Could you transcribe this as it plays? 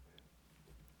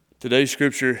Today's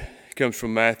scripture comes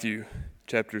from Matthew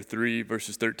chapter 3,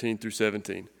 verses 13 through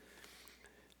 17.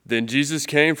 Then Jesus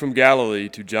came from Galilee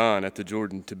to John at the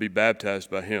Jordan to be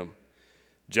baptized by him.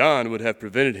 John would have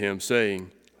prevented him, saying,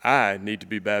 I need to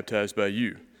be baptized by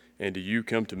you, and do you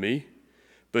come to me?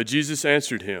 But Jesus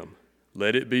answered him,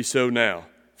 Let it be so now,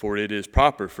 for it is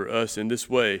proper for us in this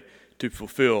way to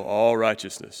fulfill all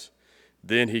righteousness.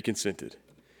 Then he consented.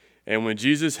 And when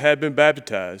Jesus had been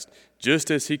baptized, just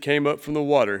as he came up from the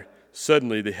water,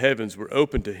 suddenly the heavens were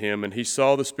opened to him, and he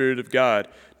saw the Spirit of God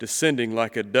descending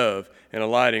like a dove and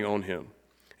alighting on him.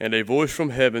 And a voice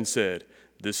from heaven said,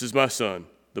 This is my Son,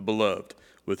 the beloved,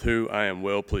 with whom I am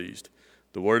well pleased.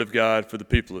 The word of God for the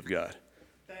people of God.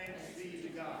 Thanks be to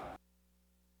God.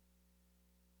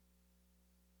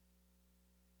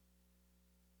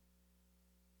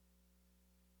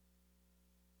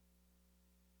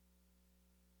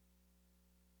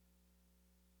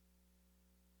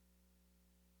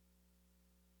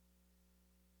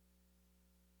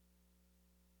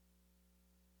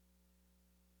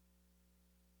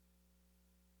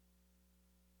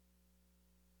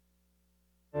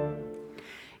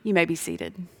 You may be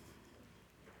seated.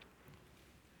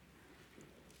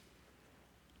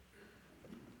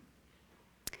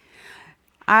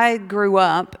 I grew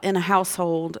up in a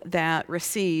household that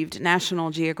received National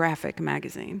Geographic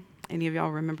magazine. Any of y'all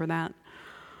remember that?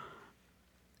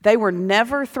 They were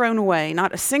never thrown away.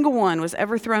 Not a single one was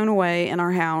ever thrown away in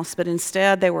our house, but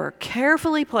instead they were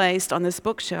carefully placed on this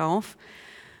bookshelf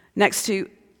next to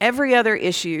every other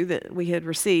issue that we had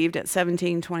received at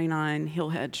 1729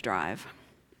 Hillhedge Drive.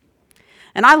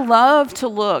 And I love to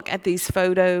look at these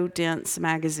photo-dense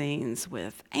magazines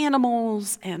with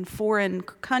animals and foreign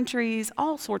countries,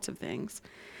 all sorts of things.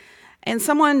 And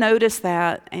someone noticed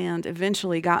that and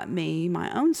eventually got me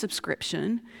my own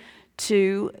subscription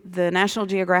to the National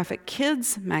Geographic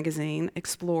Kids magazine,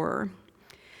 Explorer.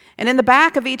 And in the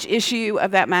back of each issue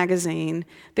of that magazine,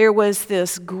 there was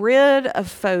this grid of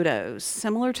photos,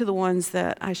 similar to the ones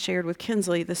that I shared with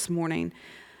Kinsley this morning.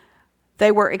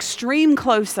 They were extreme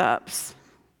close-ups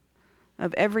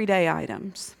of everyday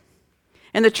items.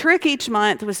 And the trick each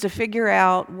month was to figure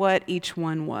out what each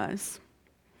one was.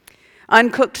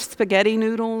 Uncooked spaghetti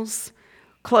noodles,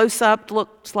 close-up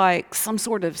looked like some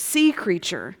sort of sea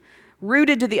creature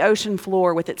rooted to the ocean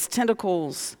floor with its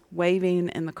tentacles waving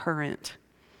in the current.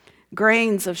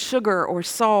 Grains of sugar or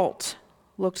salt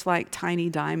looked like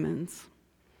tiny diamonds.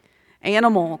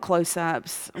 Animal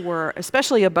close-ups were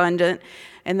especially abundant,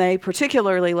 and they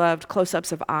particularly loved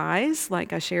close-ups of eyes,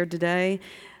 like I shared today.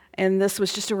 And this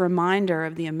was just a reminder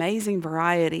of the amazing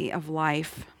variety of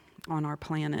life on our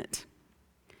planet.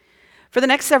 For the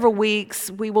next several weeks,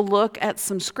 we will look at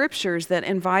some scriptures that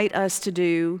invite us to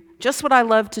do just what I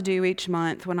love to do each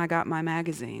month when I got my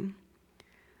magazine.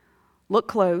 Look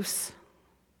close,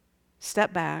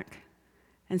 step back,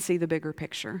 and see the bigger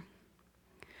picture.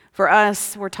 For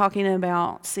us, we're talking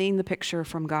about seeing the picture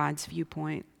from God's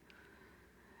viewpoint.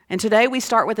 And today we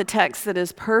start with a text that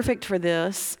is perfect for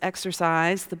this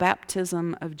exercise, the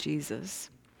baptism of Jesus.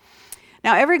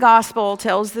 Now, every gospel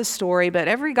tells this story, but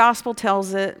every gospel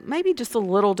tells it maybe just a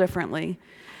little differently.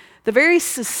 The very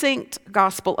succinct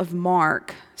Gospel of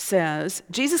Mark says,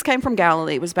 Jesus came from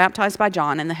Galilee, was baptized by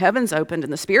John, and the heavens opened,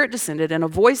 and the Spirit descended, and a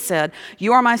voice said,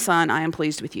 You are my Son, I am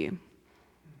pleased with you.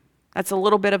 That's a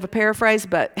little bit of a paraphrase,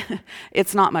 but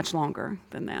it's not much longer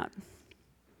than that.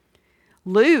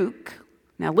 Luke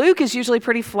is usually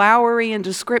pretty flowery and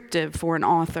descriptive for an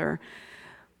author.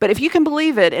 But if you can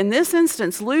believe it, in this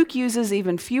instance, Luke uses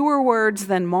even fewer words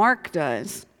than Mark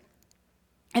does.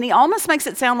 And he almost makes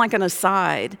it sound like an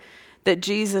aside that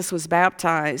Jesus was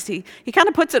baptized. He kind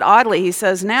of puts it oddly. He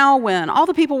says, now when all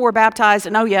the people were baptized,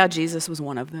 and oh yeah, Jesus was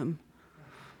one of them.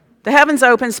 The heavens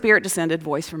opened, Spirit descended,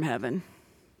 voice from heaven.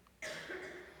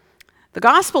 The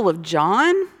Gospel of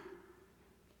John,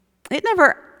 it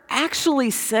never actually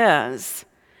says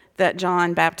that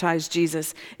John baptized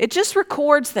Jesus. It just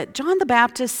records that John the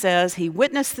Baptist says he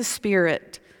witnessed the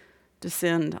Spirit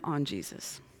descend on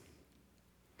Jesus.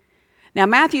 Now,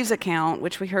 Matthew's account,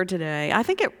 which we heard today, I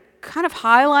think it kind of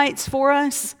highlights for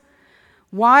us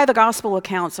why the gospel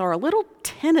accounts are a little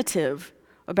tentative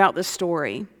about this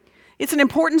story. It's an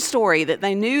important story that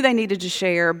they knew they needed to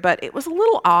share, but it was a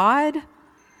little odd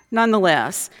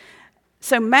nonetheless.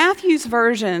 So Matthew's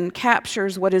version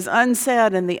captures what is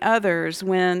unsaid in the others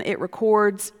when it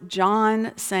records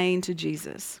John saying to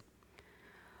Jesus,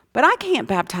 But I can't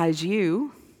baptize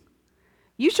you.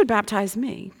 You should baptize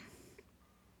me.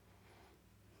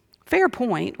 Fair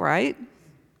point, right?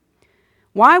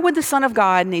 Why would the Son of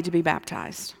God need to be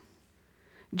baptized?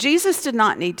 Jesus did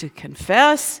not need to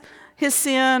confess his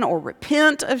sin or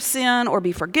repent of sin or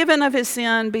be forgiven of his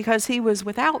sin because he was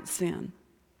without sin.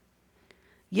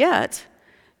 Yet,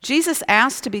 Jesus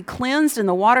asked to be cleansed in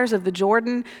the waters of the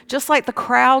Jordan, just like the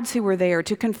crowds who were there,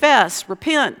 to confess,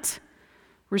 repent,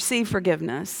 receive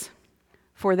forgiveness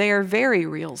for their very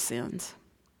real sins.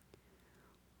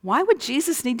 Why would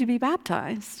Jesus need to be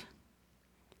baptized?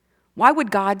 Why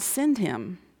would God send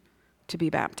him to be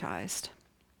baptized?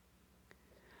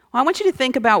 Well, I want you to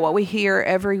think about what we hear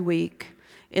every week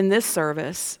in this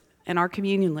service and our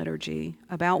communion liturgy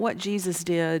about what Jesus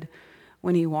did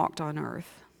when he walked on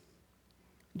earth.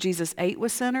 Jesus ate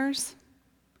with sinners,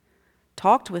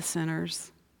 talked with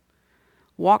sinners,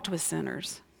 walked with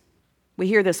sinners. We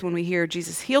hear this when we hear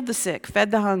Jesus healed the sick,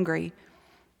 fed the hungry,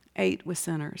 ate with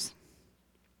sinners.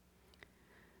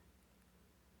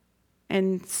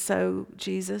 And so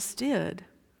Jesus did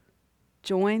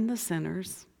join the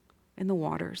sinners in the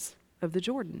waters of the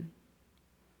Jordan.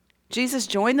 Jesus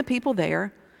joined the people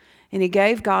there, and he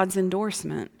gave God's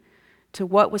endorsement to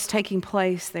what was taking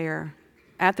place there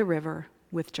at the river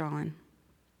with John.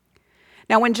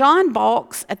 Now, when John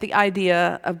balks at the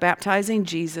idea of baptizing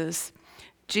Jesus,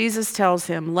 Jesus tells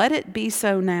him, "Let it be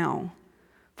so now,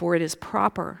 for it is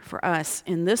proper for us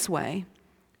in this way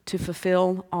to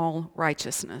fulfill all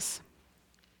righteousness."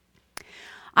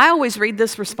 I always read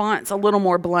this response a little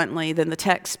more bluntly than the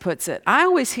text puts it. I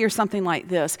always hear something like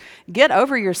this: "Get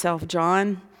over yourself,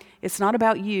 John. It's not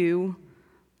about you.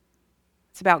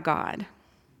 It's about God."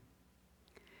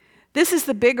 This is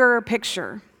the bigger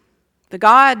picture, the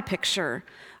God picture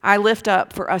I lift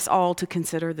up for us all to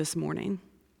consider this morning.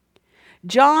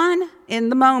 John, in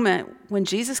the moment when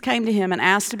Jesus came to him and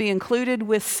asked to be included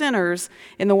with sinners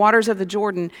in the waters of the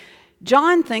Jordan,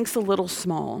 John thinks a little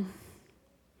small.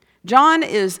 John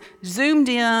is zoomed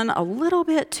in a little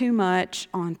bit too much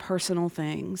on personal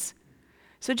things.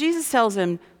 So Jesus tells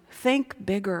him, think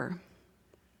bigger.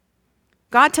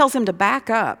 God tells him to back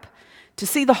up, to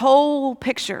see the whole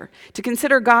picture, to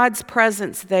consider God's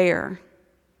presence there,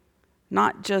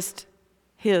 not just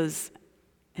his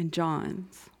and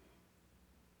John's.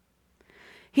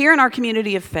 Here in our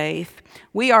community of faith,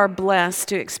 we are blessed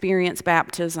to experience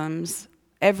baptisms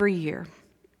every year.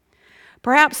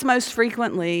 Perhaps most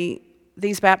frequently,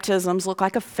 these baptisms look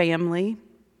like a family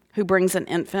who brings an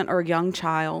infant or a young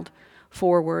child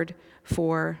forward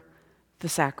for the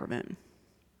sacrament.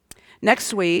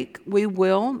 Next week, we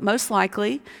will most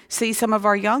likely see some of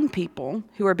our young people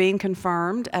who are being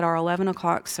confirmed at our 11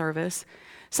 o'clock service.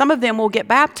 Some of them will get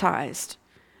baptized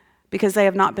because they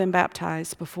have not been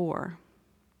baptized before.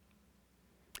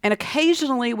 And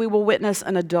occasionally, we will witness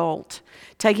an adult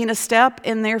taking a step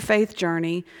in their faith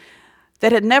journey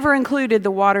that had never included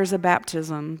the waters of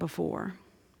baptism before.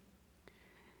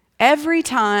 Every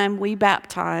time we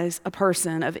baptize a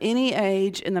person of any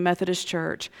age in the Methodist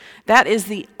Church, that is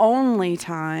the only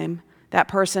time that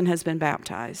person has been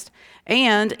baptized.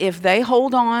 And if they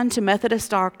hold on to Methodist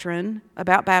doctrine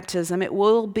about baptism, it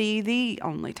will be the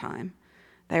only time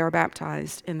they are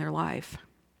baptized in their life.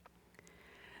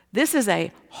 This is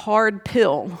a hard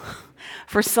pill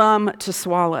for some to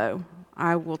swallow,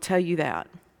 I will tell you that.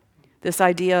 This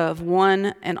idea of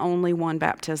one and only one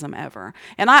baptism ever.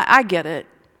 And I get it.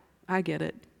 I get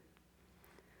it.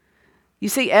 You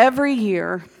see, every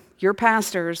year, your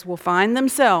pastors will find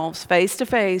themselves face to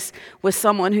face with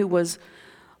someone who was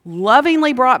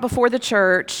lovingly brought before the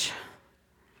church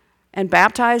and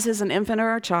baptized as an infant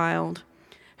or a child,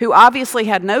 who obviously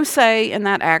had no say in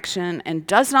that action and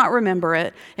does not remember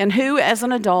it, and who, as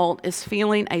an adult, is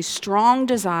feeling a strong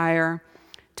desire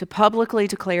to publicly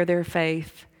declare their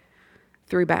faith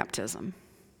through baptism.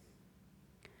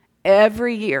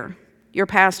 Every year, your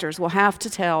pastors will have to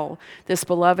tell this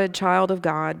beloved child of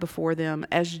God before them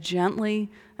as gently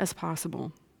as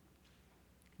possible,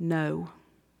 no.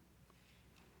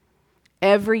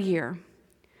 Every year,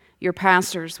 your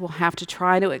pastors will have to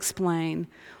try to explain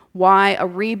why a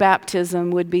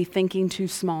rebaptism would be thinking too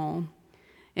small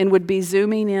and would be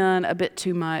zooming in a bit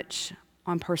too much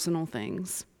on personal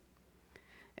things.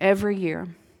 Every year,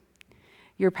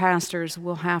 your pastors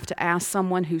will have to ask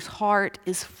someone whose heart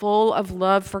is full of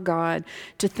love for God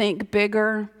to think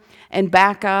bigger and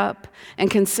back up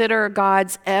and consider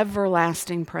God's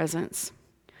everlasting presence,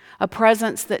 a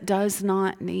presence that does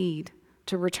not need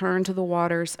to return to the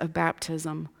waters of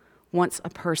baptism once a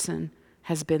person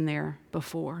has been there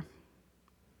before.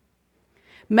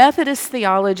 Methodist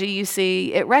theology, you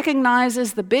see, it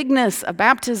recognizes the bigness of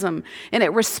baptism and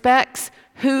it respects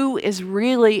who is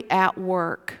really at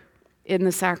work in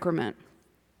the sacrament.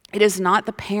 It is not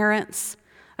the parents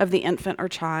of the infant or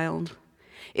child.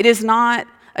 It is not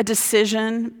a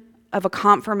decision of a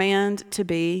confirmand to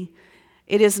be.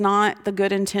 It is not the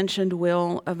good intentioned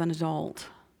will of an adult.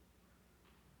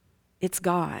 It's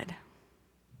God.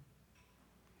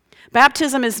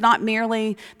 Baptism is not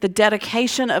merely the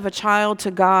dedication of a child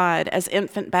to God, as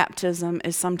infant baptism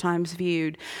is sometimes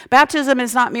viewed. Baptism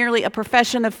is not merely a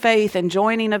profession of faith and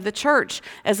joining of the church,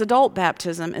 as adult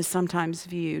baptism is sometimes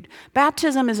viewed.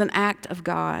 Baptism is an act of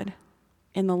God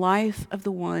in the life of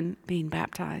the one being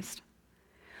baptized.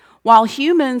 While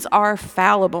humans are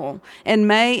fallible and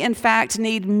may, in fact,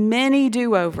 need many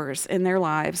do-overs in their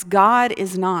lives, God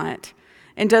is not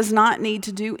and does not need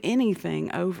to do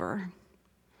anything over.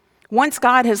 Once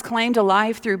God has claimed a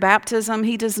life through baptism,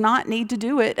 he does not need to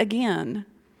do it again.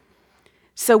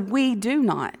 So we do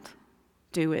not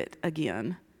do it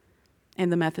again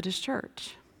in the Methodist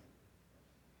Church.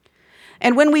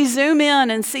 And when we zoom in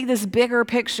and see this bigger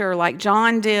picture like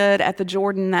John did at the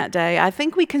Jordan that day, I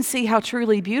think we can see how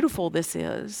truly beautiful this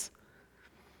is.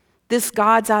 This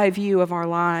God's eye view of our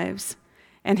lives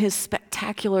and his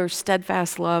spectacular,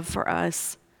 steadfast love for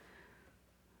us.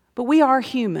 But we are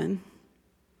human.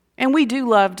 And we do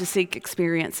love to seek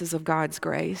experiences of God's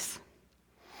grace.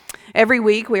 Every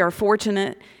week we are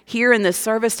fortunate here in this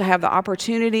service to have the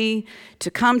opportunity to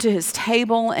come to his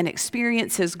table and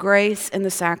experience his grace in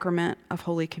the sacrament of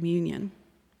Holy Communion.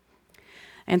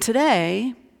 And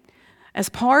today, as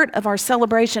part of our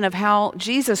celebration of how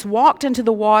Jesus walked into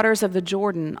the waters of the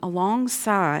Jordan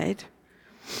alongside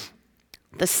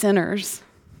the sinners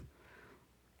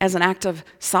as an act of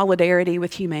solidarity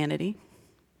with humanity,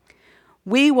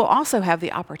 we will also have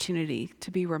the opportunity to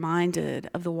be reminded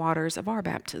of the waters of our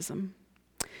baptism.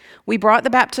 We brought the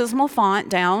baptismal font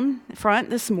down front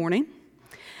this morning,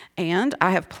 and I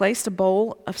have placed a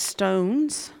bowl of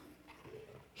stones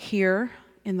here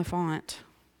in the font.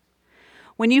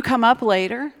 When you come up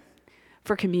later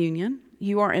for communion,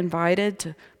 you are invited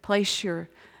to place your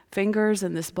fingers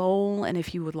in this bowl, and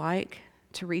if you would like,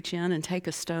 to reach in and take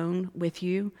a stone with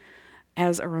you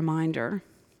as a reminder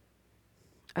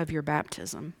of your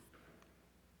baptism.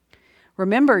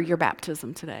 Remember your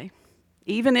baptism today.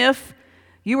 Even if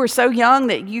you were so young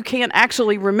that you can't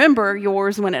actually remember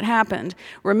yours when it happened,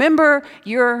 remember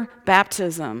your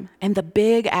baptism and the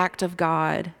big act of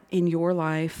God in your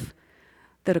life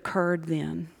that occurred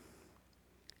then.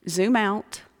 Zoom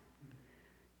out,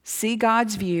 see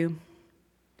God's view,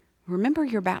 remember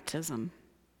your baptism,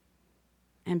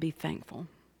 and be thankful.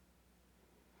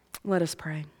 Let us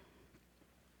pray.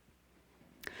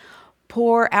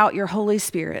 Pour out your Holy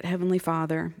Spirit, Heavenly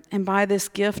Father, and by this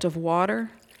gift of water,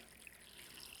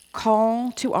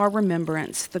 call to our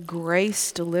remembrance the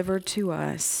grace delivered to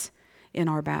us in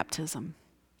our baptism.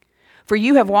 For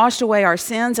you have washed away our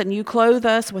sins, and you clothe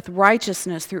us with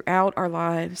righteousness throughout our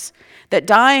lives, that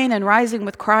dying and rising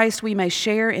with Christ, we may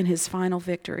share in his final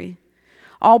victory.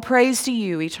 All praise to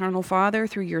you, eternal Father,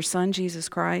 through your Son, Jesus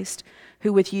Christ,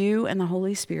 who with you and the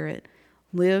Holy Spirit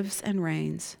lives and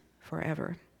reigns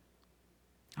forever.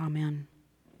 Amen.